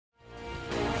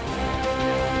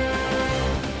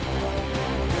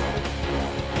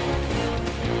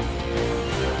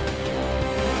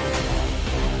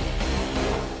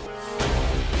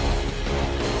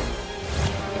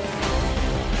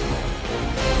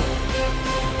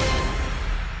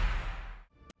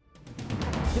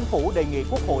phủ đề nghị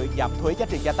Quốc hội giảm thuế giá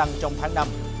trị gia tăng trong tháng 5.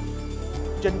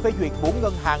 Trình phê duyệt 4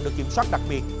 ngân hàng được kiểm soát đặc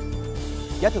biệt.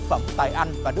 Giá thực phẩm tại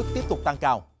Anh và Đức tiếp tục tăng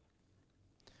cao.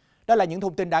 Đó là những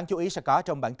thông tin đáng chú ý sẽ có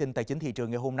trong bản tin Tài chính thị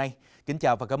trường ngày hôm nay. Kính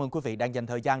chào và cảm ơn quý vị đang dành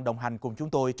thời gian đồng hành cùng chúng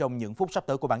tôi trong những phút sắp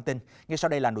tới của bản tin. Ngay sau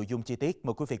đây là nội dung chi tiết,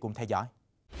 mời quý vị cùng theo dõi.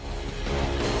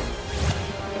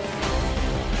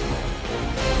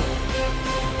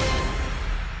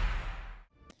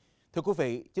 Thưa quý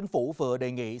vị, Chính phủ vừa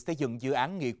đề nghị xây dựng dự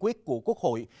án nghị quyết của Quốc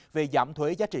hội về giảm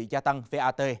thuế giá trị gia tăng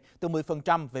VAT từ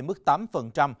 10% về mức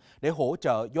 8% để hỗ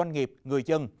trợ doanh nghiệp, người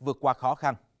dân vượt qua khó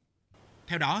khăn.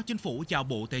 Theo đó, Chính phủ giao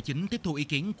Bộ Tài chính tiếp thu ý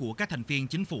kiến của các thành viên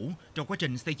Chính phủ trong quá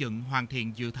trình xây dựng hoàn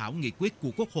thiện dự thảo nghị quyết của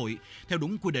Quốc hội theo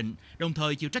đúng quy định, đồng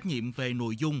thời chịu trách nhiệm về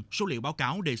nội dung, số liệu báo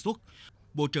cáo đề xuất.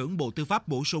 Bộ trưởng Bộ Tư pháp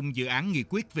bổ sung dự án nghị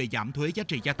quyết về giảm thuế giá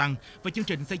trị gia tăng và chương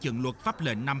trình xây dựng luật pháp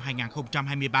lệnh năm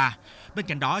 2023. Bên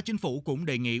cạnh đó, Chính phủ cũng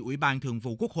đề nghị Ủy ban Thường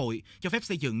vụ Quốc hội cho phép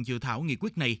xây dựng dự thảo nghị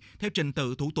quyết này theo trình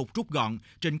tự thủ tục rút gọn,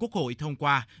 trình Quốc hội thông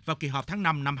qua vào kỳ họp tháng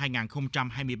 5 năm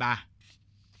 2023.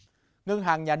 Ngân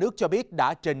hàng Nhà nước cho biết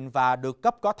đã trình và được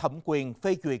cấp có thẩm quyền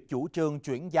phê duyệt chủ trương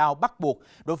chuyển giao bắt buộc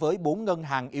đối với 4 ngân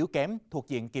hàng yếu kém thuộc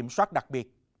diện kiểm soát đặc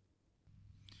biệt.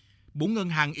 4 ngân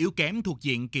hàng yếu kém thuộc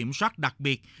diện kiểm soát đặc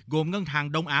biệt gồm Ngân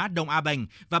hàng Đông Á Đông Á Bank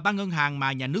và 3 ngân hàng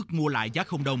mà nhà nước mua lại giá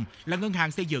không đồng là Ngân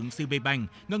hàng Xây dựng CB Bank,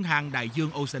 Ngân hàng Đại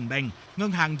Dương Ocean Bank,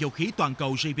 Ngân hàng Dầu khí Toàn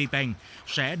cầu JP Bank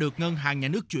sẽ được Ngân hàng Nhà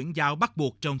nước chuyển giao bắt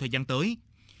buộc trong thời gian tới.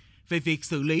 Về việc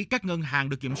xử lý các ngân hàng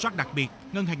được kiểm soát đặc biệt,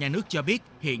 Ngân hàng Nhà nước cho biết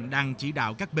hiện đang chỉ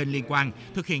đạo các bên liên quan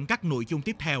thực hiện các nội dung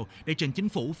tiếp theo để trình Chính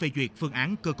phủ phê duyệt phương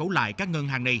án cơ cấu lại các ngân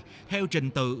hàng này theo trình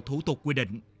tự thủ tục quy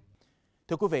định.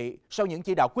 Thưa quý vị, sau những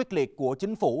chỉ đạo quyết liệt của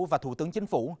Chính phủ và Thủ tướng Chính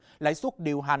phủ, lãi suất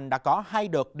điều hành đã có 2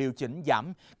 đợt điều chỉnh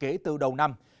giảm kể từ đầu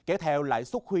năm, kéo theo lãi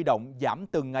suất huy động giảm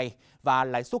từng ngày và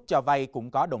lãi suất cho vay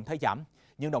cũng có động thái giảm.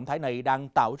 Nhưng động thái này đang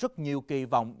tạo rất nhiều kỳ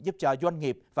vọng giúp cho doanh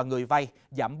nghiệp và người vay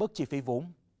giảm bớt chi phí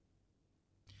vốn.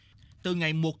 Từ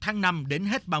ngày 1 tháng 5 đến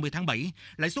hết 30 tháng 7,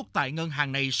 lãi suất tại ngân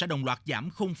hàng này sẽ đồng loạt giảm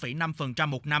 0,5%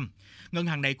 một năm. Ngân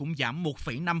hàng này cũng giảm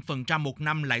 1,5% một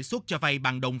năm lãi suất cho vay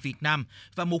bằng đồng Việt Nam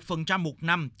và 1% một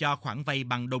năm cho khoản vay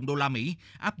bằng đồng đô la Mỹ,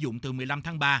 áp dụng từ 15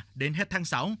 tháng 3 đến hết tháng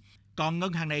 6. Còn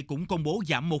ngân hàng này cũng công bố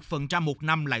giảm 1% một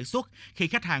năm lãi suất khi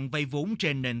khách hàng vay vốn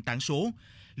trên nền tảng số.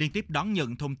 Liên tiếp đón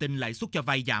nhận thông tin lãi suất cho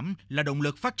vay giảm là động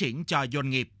lực phát triển cho doanh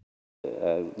nghiệp.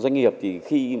 Doanh nghiệp thì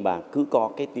khi mà cứ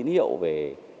có cái tín hiệu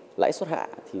về lãi suất hạ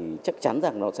thì chắc chắn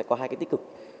rằng nó sẽ có hai cái tích cực.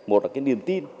 Một là cái niềm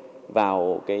tin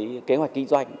vào cái kế hoạch kinh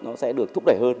doanh nó sẽ được thúc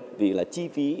đẩy hơn vì là chi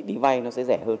phí đi vay nó sẽ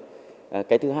rẻ hơn.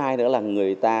 Cái thứ hai nữa là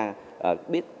người ta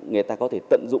biết người ta có thể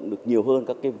tận dụng được nhiều hơn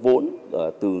các cái vốn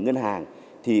từ ngân hàng,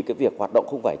 thì cái việc hoạt động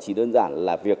không phải chỉ đơn giản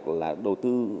là việc là đầu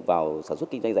tư vào sản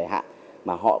xuất kinh doanh dài hạn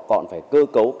mà họ còn phải cơ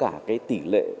cấu cả cái tỷ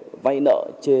lệ vay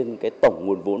nợ trên cái tổng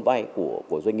nguồn vốn vay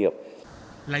của doanh nghiệp.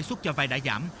 Lãi suất cho vay đã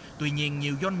giảm, tuy nhiên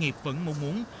nhiều doanh nghiệp vẫn mong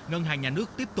muốn Ngân hàng Nhà nước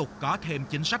tiếp tục có thêm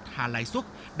chính sách hạ lãi suất,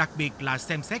 đặc biệt là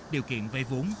xem xét điều kiện vay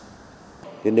vốn.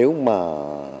 Thế nếu mà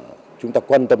chúng ta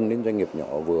quan tâm đến doanh nghiệp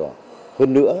nhỏ vừa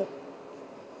hơn nữa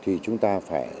thì chúng ta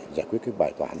phải giải quyết cái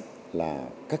bài toán là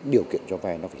các điều kiện cho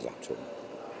vay nó phải giảm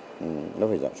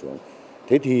xuống.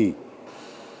 Thế thì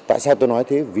tại sao tôi nói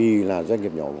thế? Vì là doanh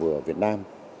nghiệp nhỏ vừa Việt Nam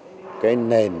cái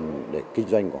nền để kinh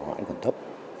doanh của họ còn thấp,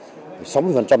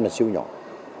 60% là siêu nhỏ.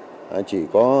 Chỉ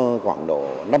có khoảng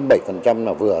độ 5-7%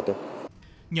 là vừa thôi.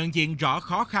 Nhận diện rõ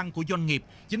khó khăn của doanh nghiệp,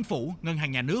 Chính phủ, Ngân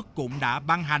hàng Nhà nước cũng đã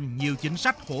ban hành nhiều chính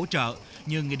sách hỗ trợ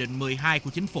như Nghị định 12 của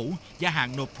Chính phủ gia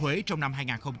hạn nộp thuế trong năm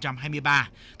 2023,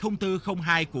 Thông tư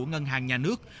 02 của Ngân hàng Nhà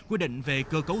nước quy định về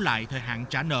cơ cấu lại thời hạn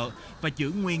trả nợ và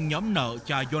giữ nguyên nhóm nợ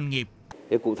cho doanh nghiệp.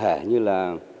 Thế cụ thể như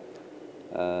là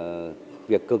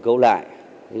việc cơ cấu lại,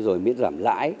 rồi miễn giảm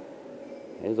lãi,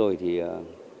 rồi thì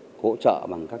hỗ trợ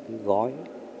bằng các cái gói,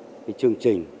 cái chương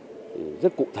trình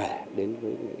rất cụ thể đến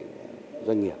với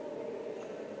doanh nghiệp.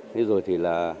 Thế rồi thì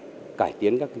là cải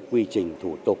tiến các cái quy trình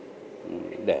thủ tục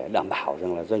để đảm bảo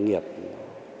rằng là doanh nghiệp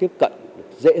tiếp cận được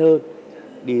dễ hơn,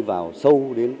 đi vào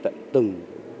sâu đến tận từng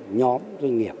nhóm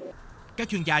doanh nghiệp. Các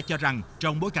chuyên gia cho rằng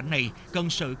trong bối cảnh này cần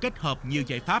sự kết hợp nhiều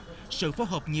giải pháp, sự phối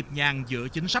hợp nhịp nhàng giữa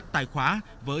chính sách tài khóa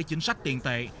với chính sách tiền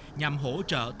tệ nhằm hỗ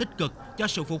trợ tích cực cho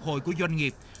sự phục hồi của doanh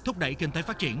nghiệp, thúc đẩy kinh tế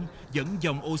phát triển, dẫn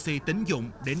dòng oxy tín dụng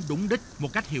đến đúng đích một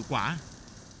cách hiệu quả.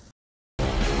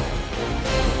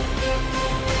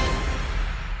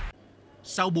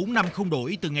 Sau 4 năm không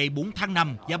đổi, từ ngày 4 tháng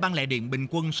 5, giá bán lẻ điện bình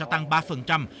quân sẽ tăng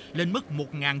 3% lên mức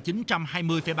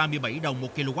 1.920,37 đồng một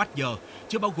kWh,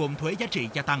 chưa bao gồm thuế giá trị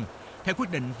gia tăng. Theo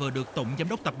quyết định vừa được Tổng Giám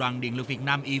đốc Tập đoàn Điện lực Việt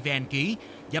Nam EVN ký,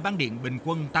 giá bán điện bình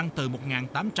quân tăng từ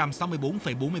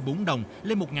 1.864,44 đồng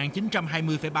lên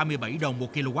 1.920,37 đồng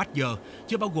một kWh,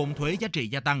 chưa bao gồm thuế giá trị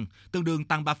gia tăng, tương đương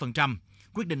tăng 3%.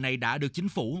 Quyết định này đã được Chính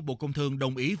phủ, Bộ Công Thương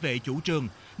đồng ý về chủ trương.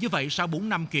 Như vậy, sau 4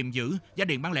 năm kiềm giữ, giá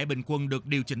điện bán lẻ bình quân được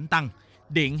điều chỉnh tăng.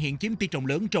 Điện hiện chiếm tỷ trọng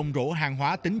lớn trong rổ hàng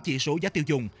hóa tính chỉ số giá tiêu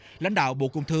dùng. Lãnh đạo Bộ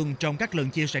Công Thương trong các lần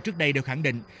chia sẻ trước đây đều khẳng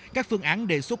định, các phương án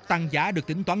đề xuất tăng giá được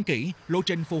tính toán kỹ, lộ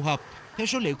trình phù hợp. Theo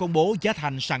số liệu công bố giá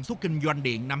thành sản xuất kinh doanh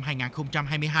điện năm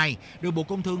 2022 được Bộ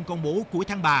Công Thương công bố cuối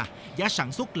tháng 3, giá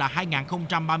sản xuất là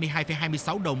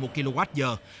 2.032,26 đồng một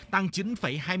kWh, tăng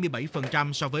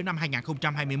 9,27% so với năm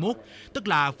 2021, tức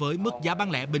là với mức giá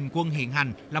bán lẻ bình quân hiện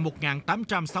hành là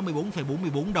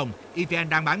 1.864,44 đồng, EVN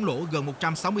đang bán lỗ gần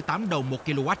 168 đồng một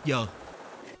kWh.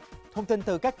 Thông tin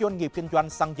từ các doanh nghiệp kinh doanh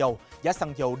xăng dầu, giá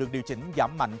xăng dầu được điều chỉnh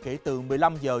giảm mạnh kể từ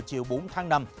 15 giờ chiều 4 tháng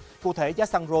 5. Cụ thể, giá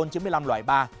xăng RON 95 loại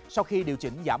 3 sau khi điều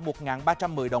chỉnh giảm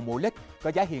 1.310 đồng mỗi lít,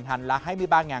 có giá hiện hành là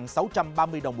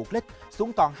 23.630 đồng một lít,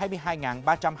 xuống còn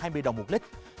 22.320 đồng một lít.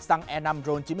 Xăng E5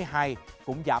 RON 92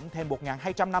 cũng giảm thêm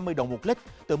 1.250 đồng một lít,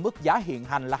 từ mức giá hiện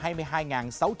hành là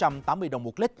 22.680 đồng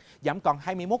một lít, giảm còn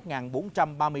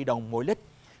 21.430 đồng mỗi lít.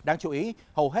 Đáng chú ý,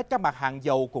 hầu hết các mặt hàng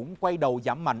dầu cũng quay đầu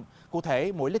giảm mạnh. Cụ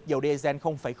thể, mỗi lít dầu diesel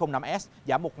 0,05S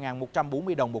giảm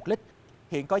 1.140 đồng một lít.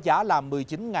 Hiện có giá là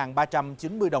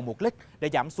 19.390 đồng một lít để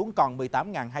giảm xuống còn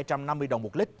 18.250 đồng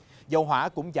một lít. Dầu hỏa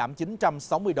cũng giảm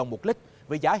 960 đồng một lít,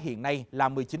 với giá hiện nay là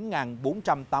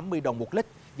 19.480 đồng một lít,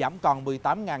 giảm còn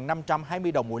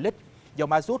 18.520 đồng mỗi lít. Dầu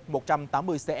ma rút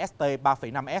 180 CST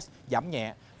 3,5S giảm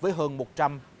nhẹ với hơn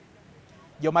 100.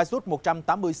 Dầu ma rút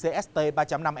 180 CST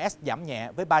 3.5S giảm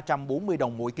nhẹ với 340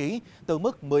 đồng mỗi ký, từ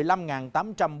mức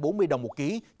 15.840 đồng một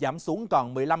ký, giảm xuống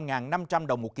còn 15.500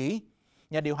 đồng một ký.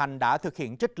 Nhà điều hành đã thực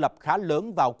hiện trích lập khá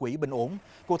lớn vào quỹ bình ổn.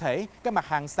 Cụ thể, các mặt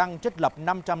hàng xăng trích lập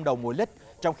 500 đồng mỗi lít,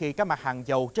 trong khi các mặt hàng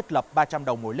dầu trích lập 300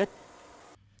 đồng mỗi lít.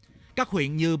 Các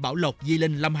huyện như Bảo Lộc, Di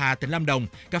Linh, Lâm Hà, tỉnh Lâm Đồng,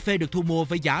 cà phê được thu mua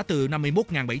với giá từ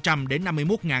 51.700 đến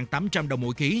 51.800 đồng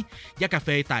mỗi ký. Giá cà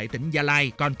phê tại tỉnh Gia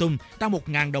Lai, Kon Tum tăng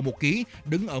 1.000 đồng một ký,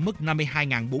 đứng ở mức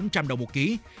 52.400 đồng một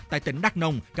ký. Tại tỉnh Đắk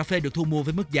Nông, cà phê được thu mua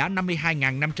với mức giá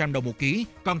 52.500 đồng một ký.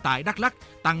 Còn tại Đắk Lắk,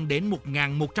 tăng đến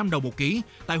 1.100 đồng một ký.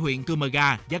 Tại huyện Cư Mờ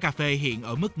Ga, giá cà phê hiện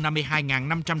ở mức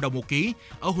 52.500 đồng một ký.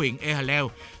 Ở huyện E Hà Leo,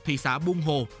 thị xã Buôn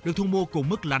Hồ được thu mua cùng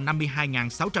mức là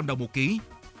 52.600 đồng một ký.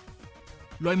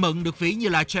 Loại mận được ví như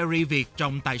là cherry Việt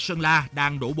trồng tại Sơn La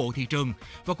đang đổ bộ thị trường.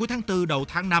 Vào cuối tháng 4 đầu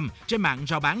tháng 5, trên mạng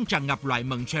rao bán tràn ngập loại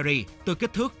mận cherry. Từ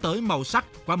kích thước tới màu sắc,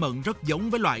 quả mận rất giống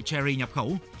với loại cherry nhập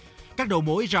khẩu. Các đầu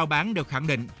mối rao bán đều khẳng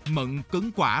định mận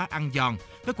cứng quả, ăn giòn,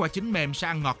 với quả chín mềm sẽ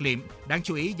ăn ngọt liệm. Đáng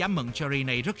chú ý, giá mận cherry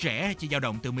này rất rẻ, chỉ dao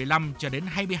động từ 15 cho đến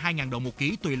 22.000 đồng một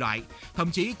ký tùy loại.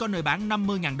 Thậm chí có nơi bán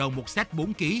 50.000 đồng một set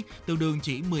 4 ký, tương đương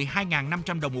chỉ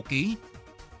 12.500 đồng một ký.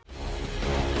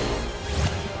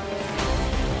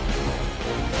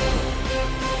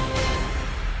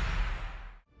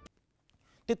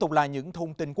 Tiếp tục là những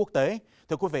thông tin quốc tế.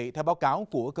 Thưa quý vị, theo báo cáo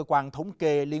của cơ quan thống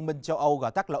kê Liên minh châu Âu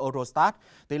gọi tắt là Eurostat,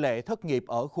 tỷ lệ thất nghiệp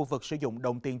ở khu vực sử dụng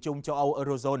đồng tiền chung châu Âu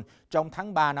Eurozone trong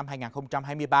tháng 3 năm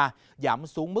 2023 giảm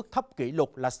xuống mức thấp kỷ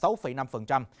lục là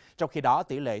 6,5%. Trong khi đó,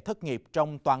 tỷ lệ thất nghiệp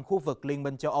trong toàn khu vực Liên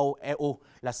minh châu Âu EU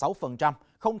là 6%,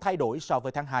 không thay đổi so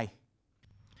với tháng 2.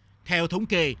 Theo thống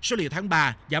kê, số liệu tháng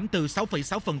 3 giảm từ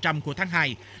 6,6% của tháng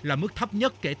 2 là mức thấp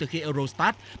nhất kể từ khi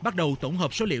Eurostat bắt đầu tổng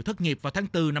hợp số liệu thất nghiệp vào tháng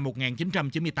 4 năm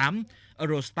 1998.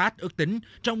 Eurostat ước tính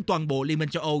trong toàn bộ Liên minh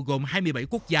châu Âu gồm 27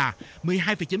 quốc gia,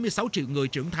 12,96 triệu người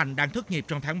trưởng thành đang thất nghiệp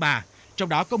trong tháng 3. Trong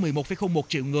đó có 11,01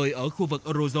 triệu người ở khu vực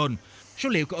Eurozone. Số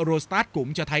liệu của Eurostat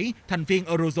cũng cho thấy thành viên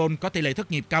Eurozone có tỷ lệ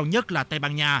thất nghiệp cao nhất là Tây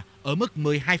Ban Nha ở mức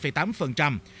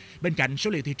 12,8%. Bên cạnh số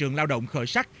liệu thị trường lao động khởi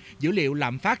sắc, dữ liệu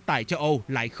lạm phát tại châu Âu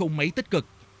lại không mấy tích cực.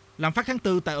 Lạm phát tháng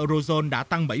 4 tại Eurozone đã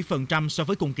tăng 7% so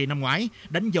với cùng kỳ năm ngoái,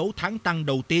 đánh dấu tháng tăng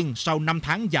đầu tiên sau 5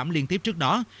 tháng giảm liên tiếp trước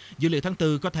đó. Dữ liệu tháng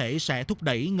 4 có thể sẽ thúc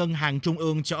đẩy Ngân hàng Trung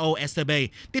ương châu Âu ECB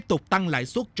tiếp tục tăng lãi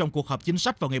suất trong cuộc họp chính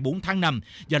sách vào ngày 4 tháng 5,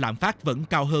 do lạm phát vẫn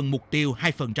cao hơn mục tiêu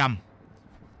 2%.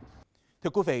 Thưa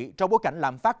quý vị, trong bối cảnh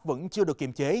lạm phát vẫn chưa được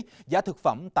kiềm chế, giá thực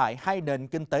phẩm tại hai nền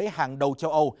kinh tế hàng đầu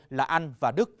châu Âu là Anh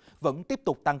và Đức vẫn tiếp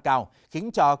tục tăng cao,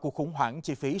 khiến cho cuộc khủng hoảng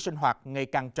chi phí sinh hoạt ngày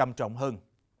càng trầm trọng hơn.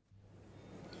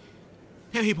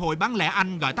 Theo Hiệp hội Bán lẻ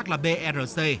Anh gọi tắt là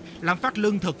BRC, lạm phát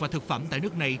lương thực và thực phẩm tại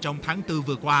nước này trong tháng 4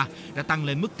 vừa qua đã tăng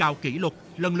lên mức cao kỷ lục,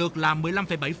 lần lượt là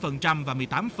 15,7% và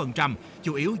 18%,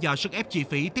 chủ yếu do sức ép chi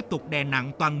phí tiếp tục đè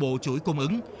nặng toàn bộ chuỗi cung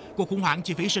ứng. Cuộc khủng hoảng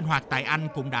chi phí sinh hoạt tại Anh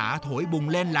cũng đã thổi bùng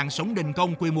lên làn sóng đình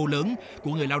công quy mô lớn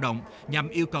của người lao động nhằm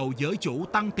yêu cầu giới chủ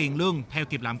tăng tiền lương theo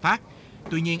kịp lạm phát.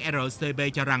 Tuy nhiên, RCB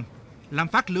cho rằng Lạm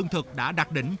phát lương thực đã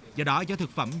đạt đỉnh, do đó giá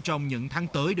thực phẩm trong những tháng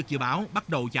tới được dự báo bắt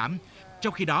đầu giảm.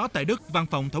 Trong khi đó, tại Đức, Văn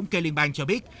phòng Thống kê Liên bang cho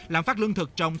biết, lạm phát lương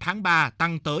thực trong tháng 3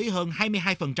 tăng tới hơn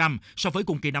 22% so với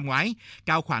cùng kỳ năm ngoái,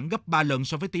 cao khoảng gấp 3 lần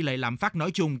so với tỷ lệ lạm phát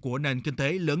nói chung của nền kinh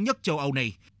tế lớn nhất châu Âu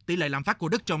này. Tỷ lệ lạm phát của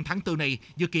Đức trong tháng 4 này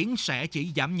dự kiến sẽ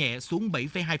chỉ giảm nhẹ xuống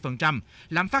 7,2%.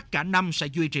 Lạm phát cả năm sẽ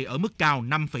duy trì ở mức cao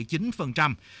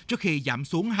 5,9% trước khi giảm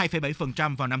xuống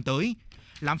 2,7% vào năm tới.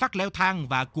 Lạm phát leo thang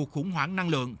và cuộc khủng hoảng năng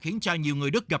lượng khiến cho nhiều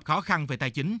người Đức gặp khó khăn về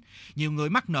tài chính. Nhiều người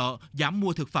mắc nợ, giảm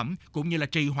mua thực phẩm cũng như là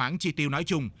trì hoãn chi tiêu nói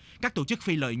chung. Các tổ chức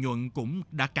phi lợi nhuận cũng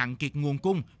đã cạn kiệt nguồn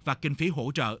cung và kinh phí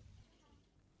hỗ trợ.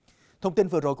 Thông tin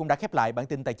vừa rồi cũng đã khép lại bản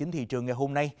tin tài chính thị trường ngày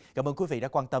hôm nay. Cảm ơn quý vị đã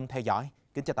quan tâm theo dõi.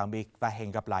 Kính chào tạm biệt và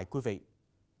hẹn gặp lại quý vị.